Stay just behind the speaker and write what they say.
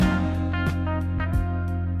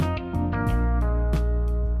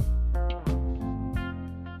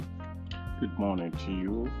morning to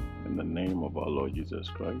you in the name of our Lord Jesus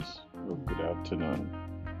Christ. Or good afternoon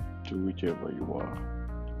to whichever you are.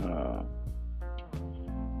 Uh,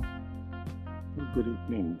 or good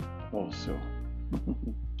evening also.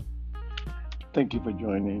 Thank you for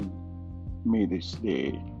joining me this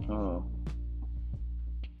day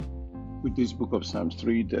with this book of Psalms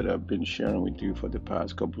 3 that I've been sharing with you for the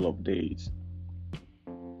past couple of days.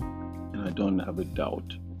 And I don't have a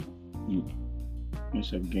doubt you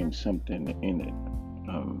must have gained something in it,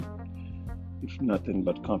 if nothing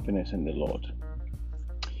but confidence in the Lord.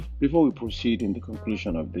 Before we proceed in the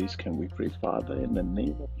conclusion of this, can we pray? Father, in the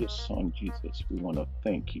name of your Son Jesus, we want to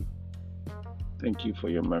thank you. Thank you for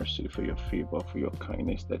your mercy, for your favor, for your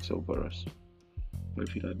kindness that's over us. For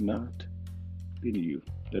if it had not been you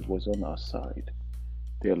that was on our side,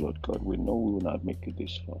 dear Lord God, we know we will not make it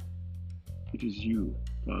this far. It is you,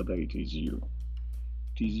 Father, it is you.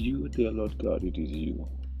 It is you, dear Lord God, it is you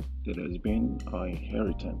that has been our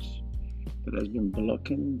inheritance, that has been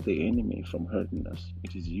blocking the enemy from hurting us.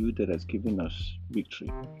 It is you that has given us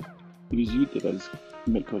victory. It is you that has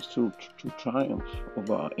made us to triumph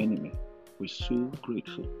over our enemy. We're so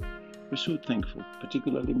grateful. We're so thankful,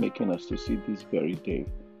 particularly making us to see this very day,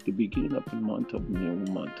 the beginning of the month of new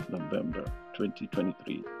month, November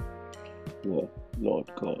 2023. Well,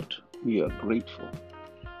 Lord God, we are grateful.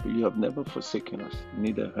 You have never forsaken us,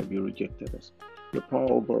 neither have you rejected us. Your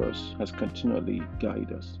power over us has continually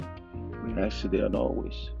guided us. We ask today and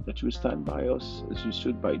always that you stand by us as you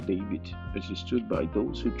stood by David, as you stood by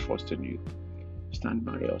those who trust in you. Stand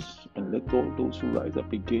by us and let all those who rise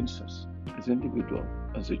up against us, as individual,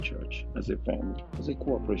 as a church, as a family, as a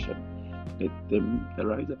corporation, let them that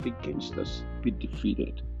rise up against us be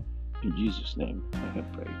defeated. In Jesus' name I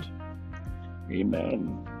have prayed.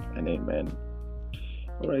 Amen and amen.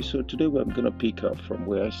 Alright, so today I'm going to pick up from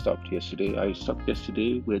where I stopped yesterday. I stopped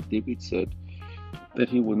yesterday where David said that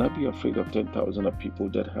he will not be afraid of 10,000 of people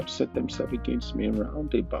that have set themselves against me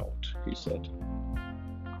round about, he said.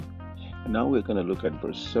 And now we're going to look at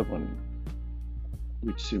verse 7,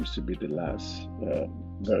 which seems to be the last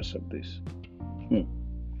verse of this.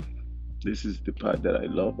 This is the part that I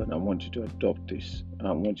love, and I want you to adopt this.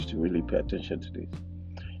 I want you to really pay attention to this.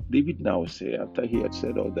 David now said, after he had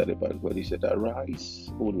said all that about God, he said,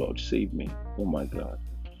 "Arise, O Lord, save me, O my God.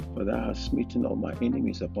 For thou hast smitten all my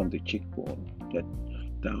enemies upon the cheekbone, that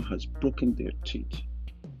thou hast broken their teeth,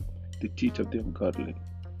 the teeth of the ungodly.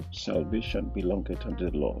 Salvation belongeth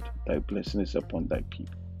unto the Lord. Thy blessing is upon thy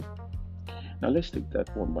people." Now let's take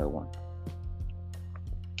that one by one.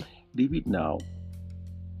 David now,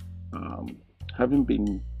 having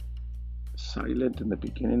been silent in the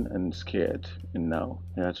beginning and scared, and now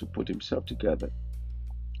he had to put himself together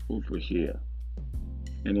over here.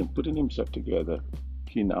 And in putting himself together,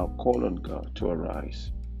 he now called on God to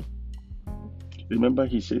arise. Remember,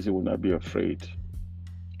 he says he will not be afraid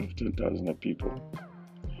of 10,000 of people.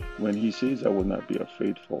 When he says, "I will not be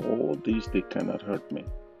afraid, for all these they cannot hurt me,"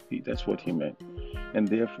 that's what he meant. And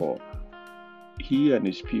therefore, he and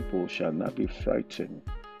his people shall not be frightened.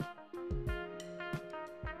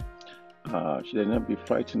 Shall not be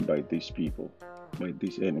frightened by these people, by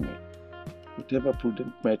this enemy. Whatever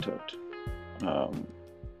prudent method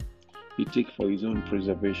he takes for his own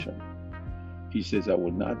preservation, he says, "I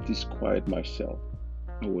will not disquiet myself.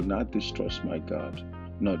 I will not distrust my God,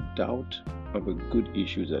 nor doubt of a good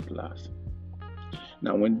issues at last."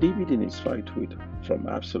 Now, when David in his fight from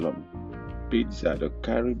Absalom bid Zadok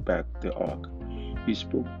carry back the ark, he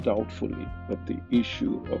spoke doubtfully of the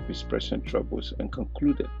issue of his present troubles and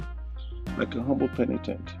concluded, like a humble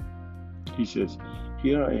penitent, he says,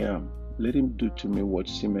 "Here I am, let him do to me what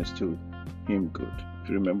seemeth to him good." If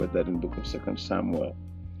you remember that in the book of 2 Samuel,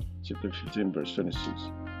 chapter 15, verse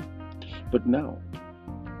 26. But now,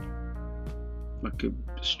 like a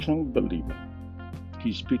strong believer,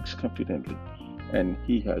 he speaks confidently, and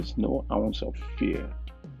he has no ounce of fear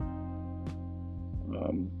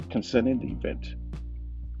concerning the event.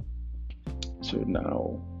 So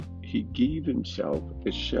now, he gave himself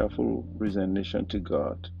a cheerful resignation to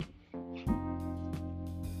God.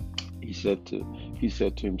 He said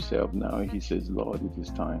to himself, now he says, "Lord, it is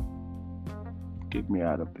time. Get me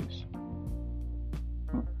out of this."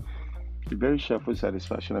 A very cheerful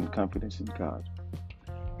satisfaction and confidence in God.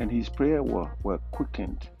 And his prayer were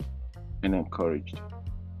quickened and encouraged.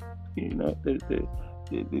 You know,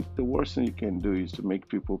 the worst thing you can do is to make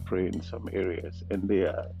people pray in some areas, and they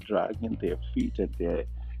are dragging their feet, and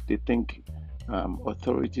they think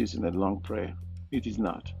authorities in a long prayer. It is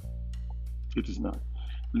not. It is not.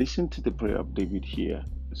 Listen to the prayer of David here.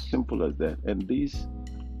 As simple as that. And this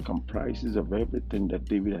comprises of everything that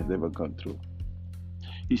David has ever gone through.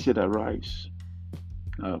 He said, "Arise,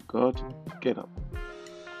 Now, God, get up.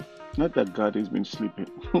 Not that God has been sleeping,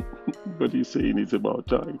 but He's saying it's about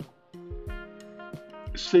time.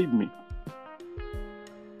 Save me,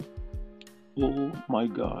 O my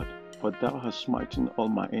God, for thou hast smitten all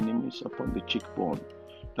my enemies upon the cheekbone,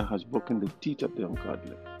 thou hast broken the teeth of the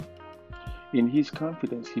ungodly. In his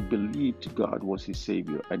confidence, he believed God was his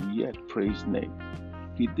Savior and yet praised nay.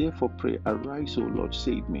 He therefore prayed, Arise, O Lord,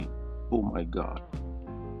 save me, O my God.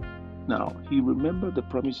 Now, he remembered the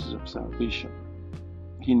promises of salvation.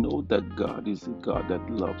 He knows that God is the God that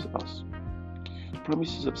loves us.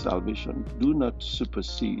 Promises of salvation do not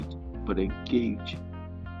supersede, but engage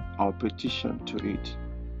our petition to it.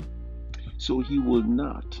 So he will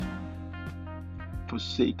not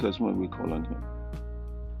forsake us when we call on him.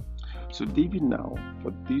 So David now,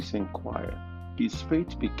 for this inquired, his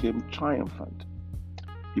faith became triumphant.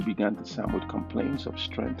 He began to sound with complaints of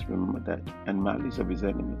strength, remember that, and malice of his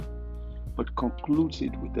enemy, but concludes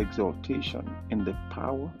it with exaltation in the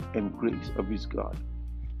power and grace of his God.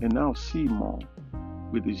 And now see more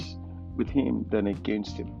with him than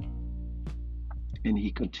against him. And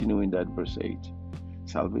he continued in that verse 8.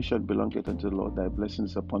 Salvation belongeth unto the Lord, thy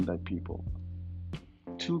blessings upon thy people.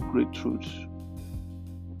 Two great truths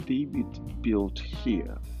David built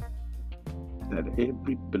here, that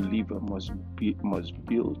every believer must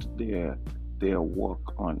build their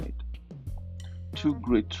work on it. Two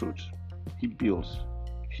great truths he builds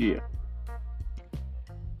here.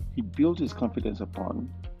 He builds his confidence upon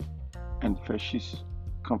and fetches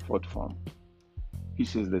comfort from. He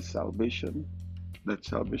says that salvation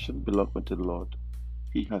belongs unto the Lord.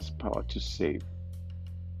 He has power to save.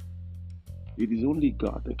 It is only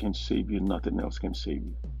God that can save you, nothing else can save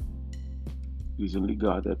you. It is only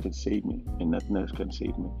God that can save me, and nothing else can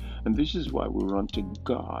save me. And this is why we run to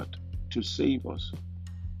God to save us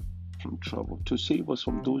from trouble, to save us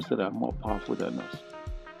from those that are more powerful than us,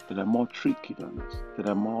 that are more tricky than us, that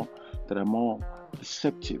are more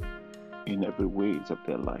deceptive in every ways of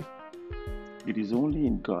their life. It is only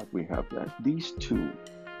in God we have that. These two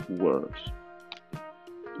words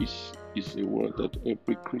is a word that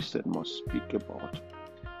every Christian must speak about,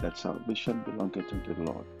 that salvation belongeth unto the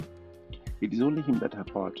Lord. It is only him that has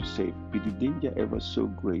power to save. Be the danger ever so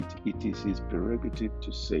great, it is his prerogative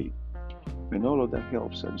to save. When all other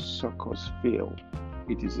helps and succors fail,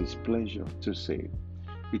 it is his pleasure to save.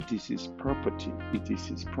 It is his property, it is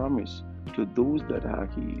his promise to those that are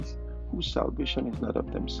his, whose salvation is not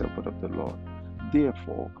of themselves but of the Lord.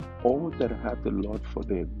 Therefore, all that have the Lord for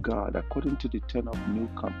their God, according to the tenor of New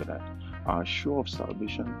Covenant, are sure of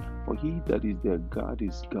salvation, for he that is their God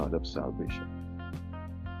is God of salvation.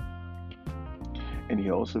 And he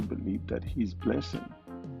also believed that his blessing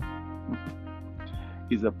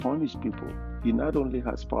is upon his people. He not only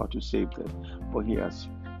has power to save them, but he has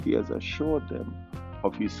assured them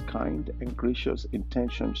of his kind and gracious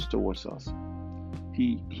intentions towards us.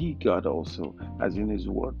 He, God also, as in his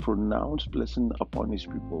word, pronounced blessing upon his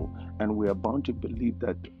people, and we are bound to believe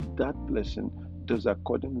that that blessing does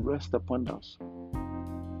according rest upon us.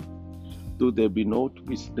 Though there be not the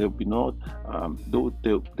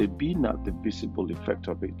visible effect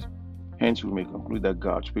of it. Hence, we may conclude that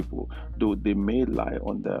God's people, though they may lie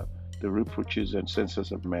under the reproaches and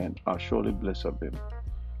censures of men, are surely blessed of him,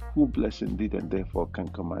 who bless indeed and therefore can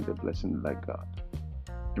command a blessing like God.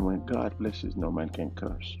 And when God blesses, no man can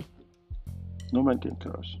curse. No man can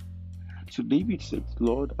curse. So David said,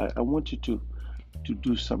 Lord, I want you to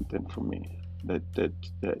do something for me. That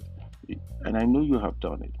and I know you have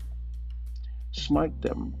done it. Smite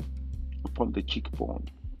them upon the cheekbone,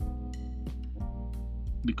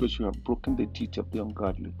 because you have broken the teeth of the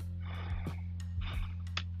ungodly.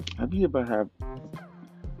 Have you ever had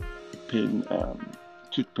pain,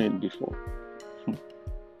 tooth pain before?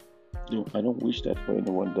 I don't wish that for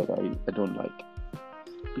anyone that I don't like,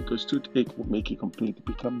 because toothache will make you completely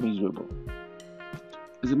become miserable.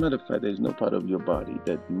 As a matter of fact, there's no part of your body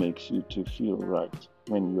that makes you to feel right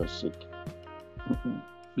when you are sick.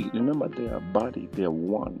 Remember, they are body, they are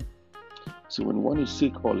one. So when one is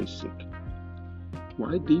sick, all is sick.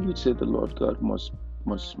 Why David said the Lord God must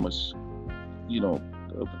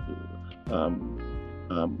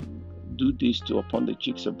do this to upon the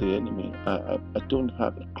cheeks of the enemy. I don't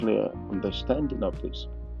have a clear understanding of this,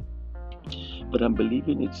 but I'm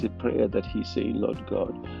believing it's a prayer that he's saying, Lord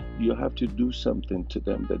God, you have to do something to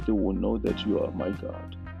them that they will know that you are my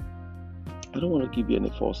God. I don't want to give you any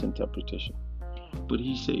false interpretation, but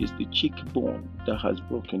he says the cheekbone that has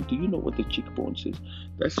broken. Do you know what the cheekbone says?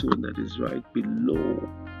 That's the one that is right below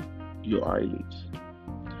your eyelids.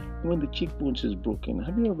 When the cheekbone is broken,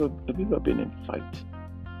 have you ever been in fight?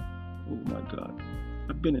 Oh my God,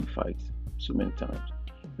 I've been in fights so many times.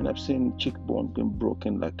 And I've seen cheekbone being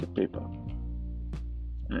broken like a paper.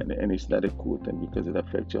 And it's not a cool thing because it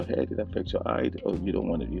affects your head, it affects your eye. Oh, you don't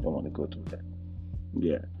want to go through that.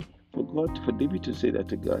 Yeah. For David to say that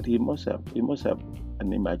to God, he must have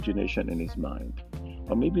an imagination in his mind.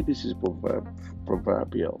 Or maybe this is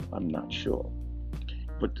proverbial, I'm not sure.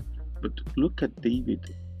 But but look at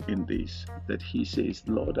David in this, that he says,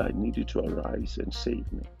 Lord, I need you to arise and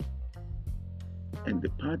save me. And the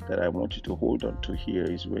part that I want you to hold on to here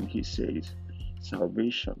is when he says,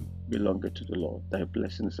 salvation belongeth to the Lord, thy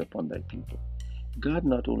blessings upon thy people. God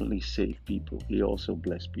not only saved people, he also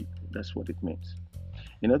blessed people. That's what it means.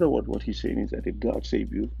 In other words, what he's saying is that if God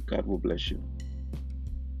save you, God will bless you.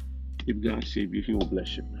 If God save you, he will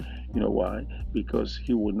bless you. You know why? Because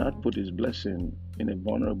he will not put his blessing in a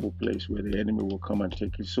vulnerable place where the enemy will come and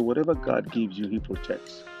take it. So whatever God gives you, he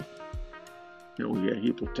protects. Oh yeah,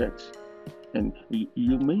 he protects. And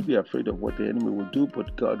you may be afraid of what the enemy will do,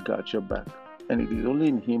 but God got your back. And it is only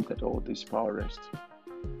in him that all this power rests.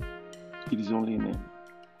 It is only in him.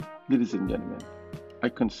 Ladies and gentlemen, I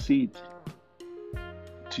concede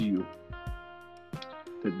to you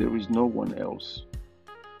that there is no one else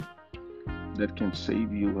that can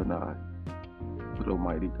save you and I but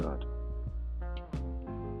Almighty God.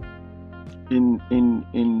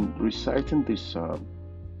 In reciting this psalm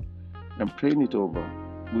and praying it over,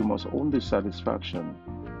 we must own the satisfaction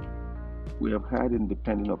we have had in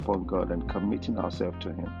depending upon God and committing ourselves to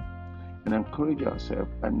him, and encourage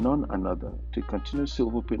ourselves and none another to continue still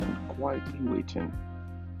hoping and quietly waiting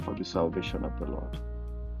for the salvation of the Lord.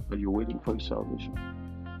 Are you waiting for his salvation?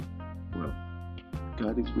 Well,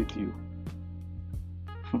 God is with you.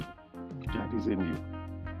 God is in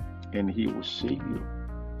you. And he will save you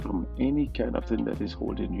from any kind of thing that is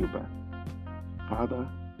holding you back. Father,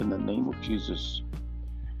 in the name of Jesus,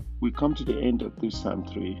 we come to the end of this Psalm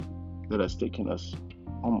 3 that has taken us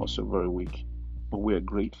almost a very week. But we are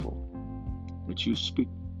grateful that you speak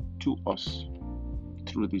to us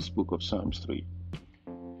through this book of Psalms 3.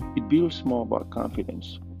 It builds more of our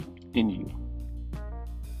confidence in you.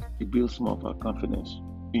 It builds more of our confidence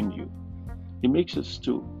in you. It makes us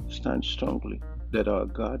to stand strongly that our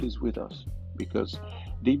God is with us, because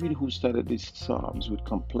David, who started these Psalms with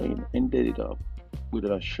complaint, ended it up with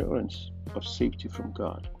an assurance of safety from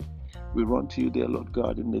God. We run to you, dear Lord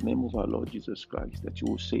God, in the name of our Lord Jesus Christ, that you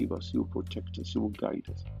will save us, you will protect us, you will guide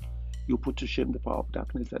us. You will put to shame the power of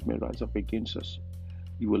darkness that may rise up against us.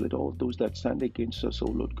 You will let all those that stand against us, O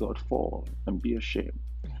Lord God, fall and be ashamed.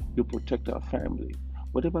 You protect our family.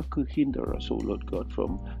 Whatever could hinder us, O Lord God,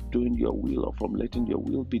 from doing your will or from letting your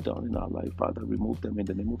will be done in our life, Father, remove them in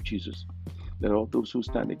the name of Jesus. Let all those who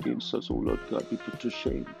stand against us, O Lord God, be put to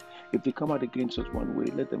shame. If they come out against us one way,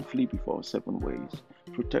 let them flee before us 7 ways.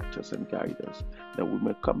 Protect us and guide us, that we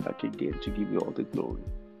may come back again to give you all the glory.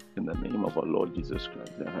 In the name of our Lord Jesus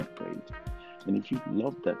Christ, I have prayed. And if you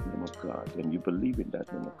love that name of God and you believe in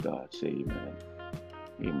that name of God, say amen.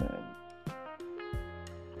 Amen.